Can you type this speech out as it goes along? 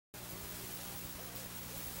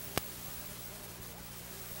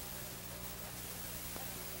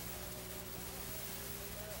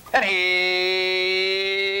And here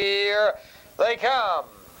they come.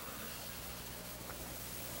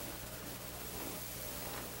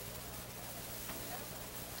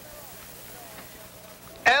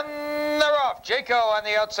 And they're off. Jayco on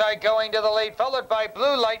the outside going to the lead, followed by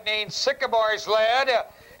Blue Lightning, Sycamore's lad,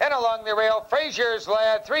 and along the rail, Fraser's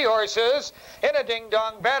lad, 3 horses in a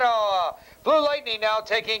ding-dong battle. Blue Lightning now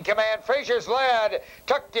taking command. Fraser's lad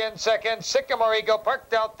tucked in second. Sycamore Eagle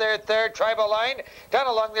parked out there third. Tribal Line down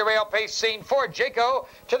along the rail, pace scene 4. Jayco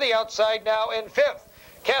to the outside now in 5th.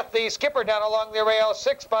 Kathy Skipper down along the rail,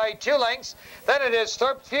 6 by 2 lengths. Then it is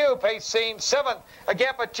Thorpe's View, pace scene 7th. A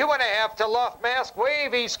gap of 2.5 to Loft Mask.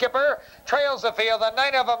 Wavy Skipper trails the field. The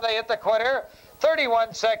 9 of them, they hit the quarter.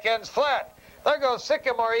 31 seconds flat. There goes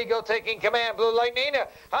Sycamore Eagle taking command. Blue Lightning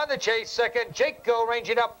on the chase second. Jayco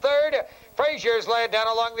ranging up third. Fraser's led down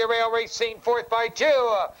along the rail, race scene 4th by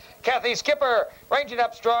 2. Kathy Skipper ranging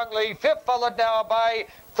up strongly 5th, followed now by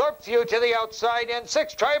Thorpe's View to the outside, and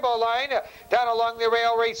 6th. Tribal Line down along the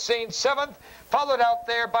rail, race scene 7th, followed out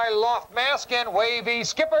there by Loft Mask and Wavy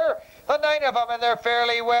Skipper. The 9 of them, and they're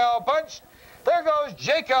fairly well bunched. There goes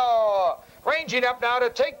Jayco ranging up now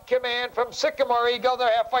to take command from Sycamore Eagle.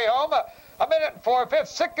 They're halfway home. 1 minute and 4/5.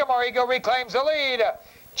 Sycamore Eagle reclaims the lead.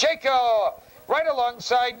 Jayco right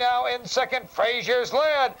alongside now in second. Fraser's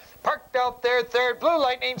led parked out there third. Blue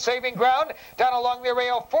Lightning saving ground down along the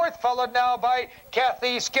rail 4th, followed now by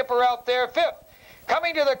Kathy Skipper out there 5th.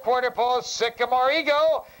 Coming to the quarter post, Sycamore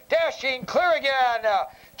Eagle dashing clear again.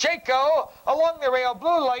 Jayco along the rail,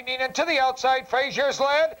 Blue Lightning, and to the outside, Fraser's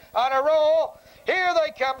led on a roll. Here they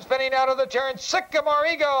come, spinning out of the turn. Sycamore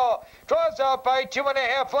Eagle draws out by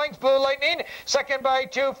 2.5 lengths. Blue Lightning second by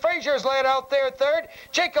 2. Fraser's led out there third.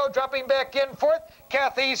 Jayco dropping back in 4th.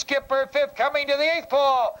 Kathy Skipper 5th, coming to the 8th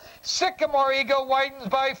pole. Sycamore Eagle widens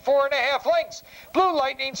by 4.5 lengths. Blue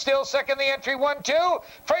Lightning still second, the entry 1-2.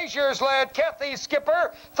 Fraser's led, Kathy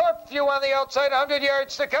Skipper. Thorpe's View on the outside, 100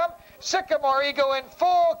 yards to come. Sycamore Eagle in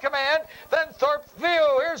full command. Then Thorpe's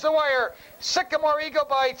View. Here's the wire. Sycamore Eagle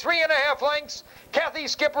by 3.5 lengths. Kathy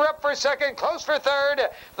Skipper up for second, close for third.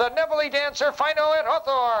 The Neville Dancer final at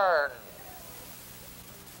Hawthorne.